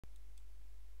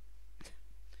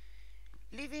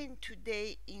Living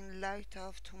today in light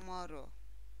of tomorrow.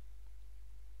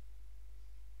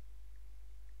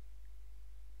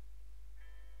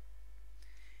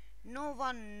 No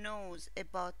one knows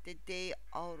about the day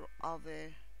or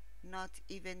hour, not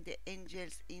even the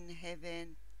angels in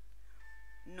heaven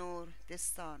nor the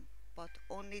Son, but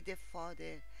only the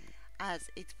Father, as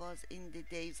it was in the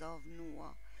days of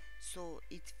Noah. So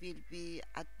it will be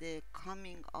at the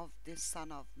coming of the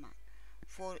Son of Man.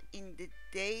 For in the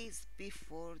days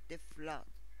before the flood,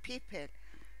 people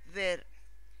were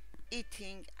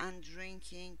eating and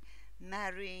drinking,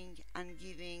 marrying and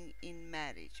giving in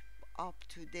marriage, up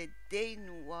to the day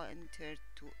Noah entered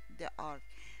to the ark,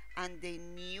 and they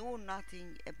knew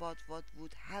nothing about what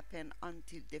would happen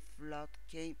until the flood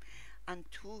came and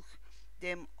took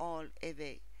them all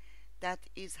away. That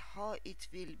is how it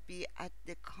will be at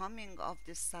the coming of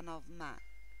the Son of Man.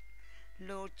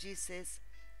 Lord Jesus,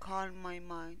 calm my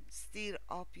mind, stir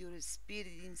up your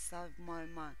spirit inside my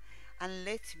mind, and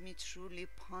let me truly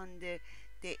ponder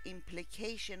the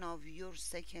implication of your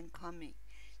second coming.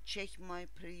 Check my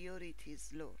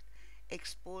priorities, Lord.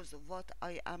 Expose what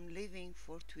I am living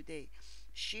for today.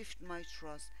 Shift my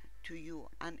trust to you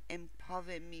and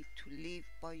empower me to live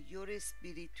by your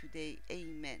spirit today.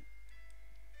 Amen.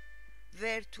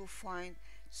 Where to find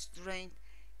strength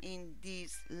in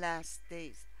these last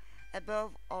days?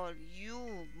 Above all,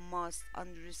 you must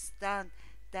understand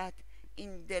that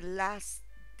in the last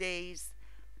days,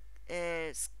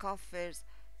 scoffers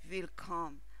will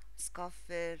come,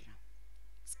 scoffer,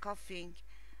 scoffing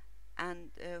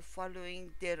and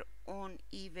following their own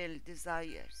evil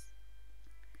desires.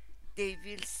 They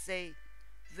will say,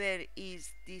 where is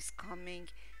this coming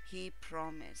he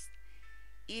promised?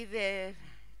 Ever,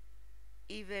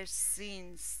 ever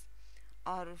since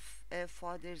our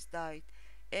fathers died,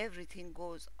 everything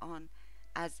goes on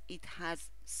as it has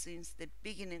since the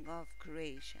beginning of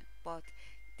creation. But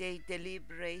they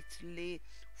deliberately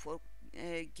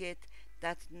forget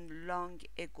that long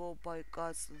ago, by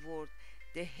God's word,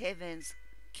 the heavens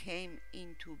came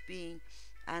into being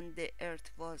and the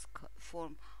earth was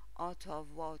formed out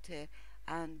of water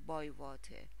and by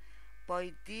water.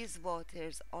 By these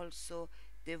waters also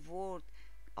the world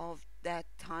of that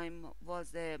time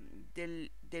was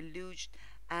deluged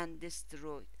and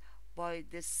destroyed. By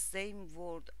the same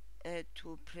word,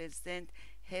 to present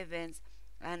heavens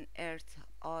and earth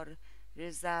are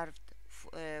reserved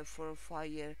for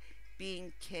fire,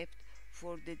 being kept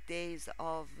for the days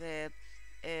of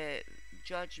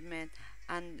judgment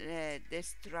and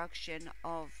destruction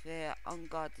of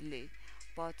ungodly.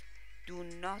 But do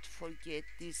not forget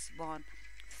this one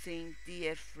thing,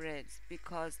 dear friends,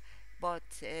 because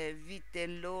with the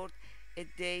Lord a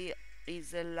day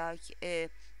is like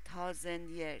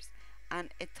 1,000 years, and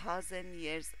 1,000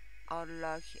 years are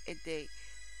like a day.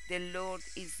 The Lord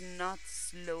is not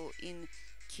slow in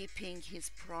keeping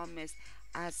his promise,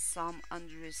 as some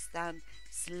understand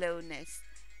slowness.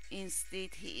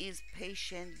 Instead, he is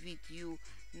patient with you,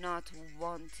 not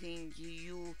wanting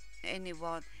you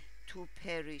anyone to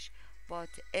perish, but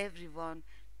everyone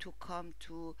to come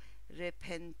to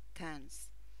repentance.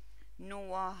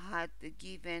 Noah had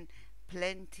given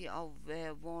plenty of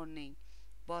warning,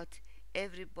 but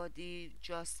everybody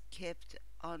just kept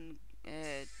on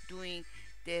doing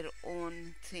their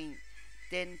own thing.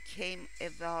 Then came a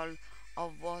wall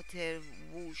of water,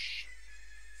 whoosh.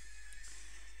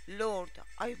 Lord,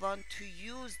 I want to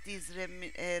use these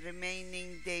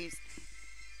remaining days,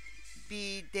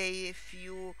 be they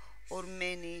few or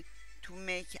many, to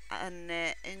make an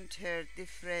enter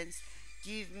difference.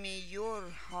 Give me your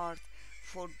heart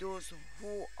for those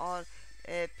who are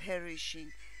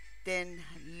perishing. Then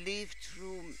live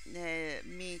through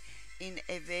me in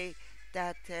a way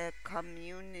that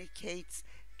communicates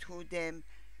to them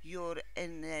your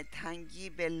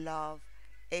intangible love.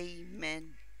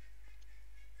 Amen.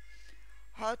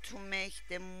 How to make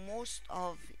the most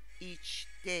of each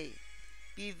day.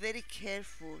 Be very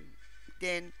careful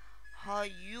then how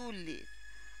you live,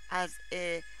 as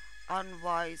a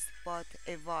unwise but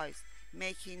a wise,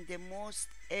 making the most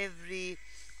every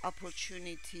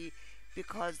opportunity,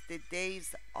 because the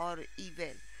days are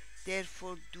evil.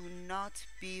 Therefore do not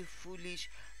be foolish,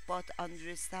 but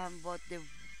understand what the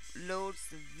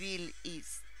Lord's will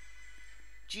is.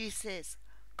 Jesus,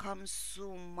 come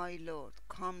soon, my Lord,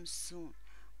 come soon.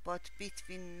 But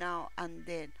between now and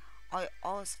then, I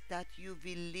ask that you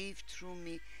will live through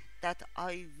me, that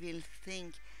I will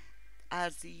think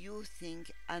as you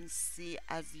think and see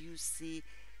as you see.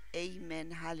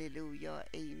 Amen. Hallelujah.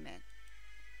 Amen.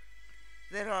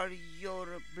 Where are your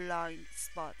blind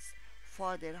spots?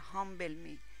 Father, humble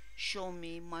me. Show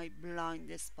me my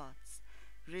blind spots.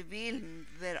 Reveal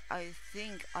where I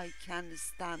think I can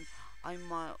stand on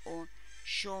my own.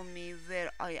 Show me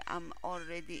where I am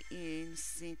already in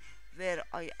sin, where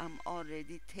I am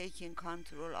already taking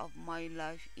control of my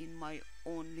life in my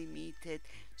own limited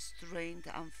strength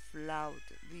and flawed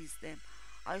wisdom.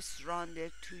 I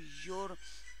surrender to your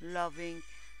loving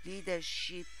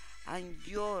leadership and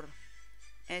your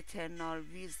eternal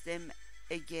wisdom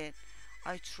again.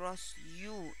 I trust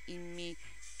you in me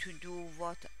to do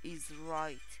what is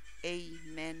right.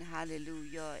 Amen.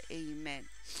 Hallelujah. Amen.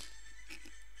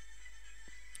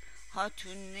 How to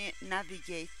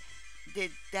navigate the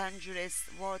dangerous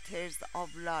waters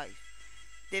of life.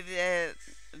 The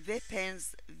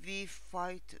weapons we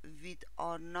fight with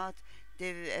are not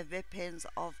the weapons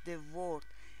of the world.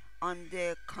 On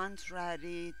the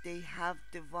contrary, they have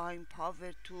divine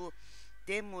power to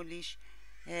demolish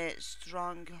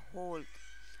stronghold.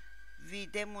 We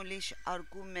demolish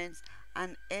arguments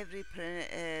and every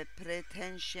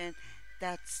pretension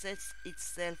that sets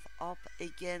itself up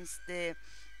against the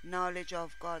knowledge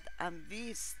of God, and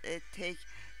we take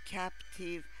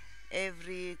captive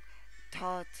every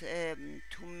thought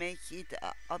to make it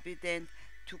obedient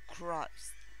to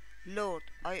Christ. Lord,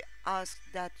 I ask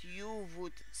that you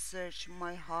would search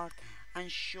my heart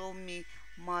and show me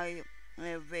my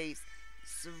ways.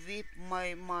 Sweep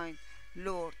my mind,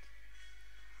 Lord.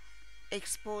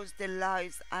 Expose the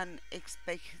lies and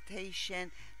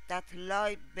expectation that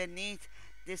lie beneath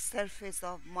the surface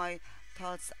of my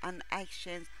thoughts and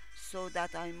actions so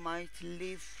that I might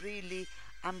live freely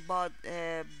and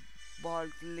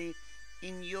boldly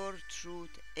in your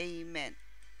truth. Amen.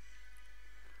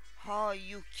 How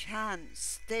you can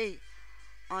stay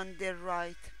on the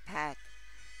right path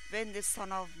when the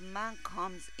Son of Man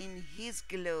comes in his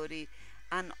glory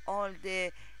and all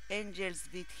the angels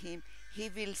with him. He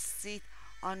will sit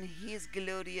on his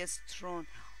glorious throne.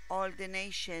 All the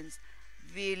nations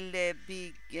will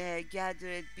be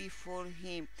gathered before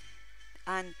him,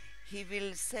 and he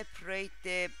will separate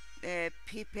the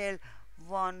people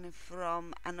one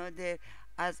from another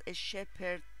as a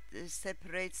shepherd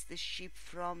separates the sheep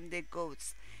from the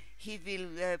goats. He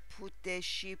will put the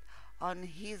sheep on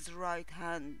his right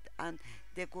hand and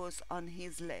the goats on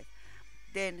his left.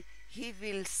 Then he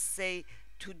will say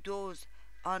to those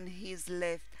on his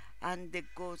left and the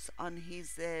goats on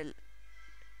his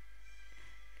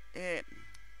uh,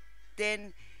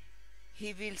 then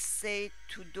he will say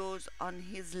to those on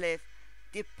his left,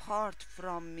 depart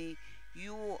from me,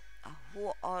 you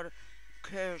who are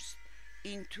cursed,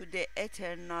 into the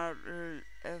eternal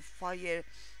fire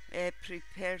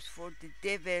prepared for the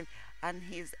devil and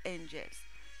his angels.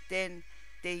 Then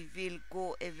they will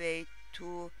go away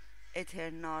to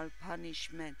eternal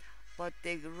punishment, but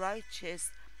the righteous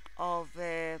of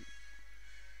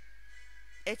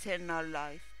eternal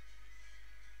life.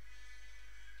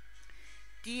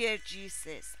 Dear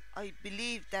Jesus, I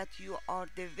believe that you are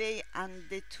the way and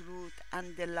the truth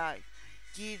and the life.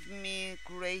 Give me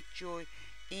great joy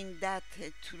in that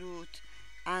truth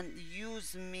and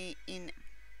use me in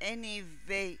any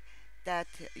way that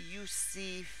you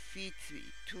see fit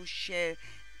to share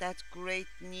that great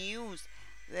news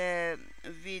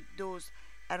with those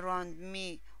around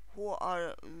me who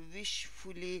are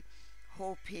wishfully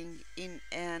hoping in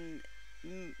an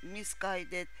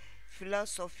misguided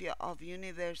philosophy of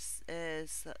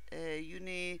universalism.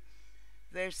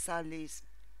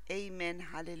 Amen.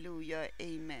 Hallelujah.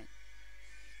 Amen.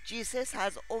 Jesus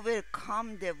has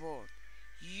overcome the world.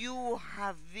 You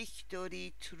have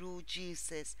victory through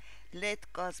Jesus.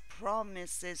 Let God's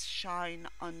promises shine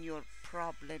on your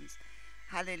problems.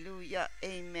 Hallelujah.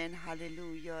 Amen.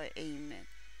 Hallelujah. Amen.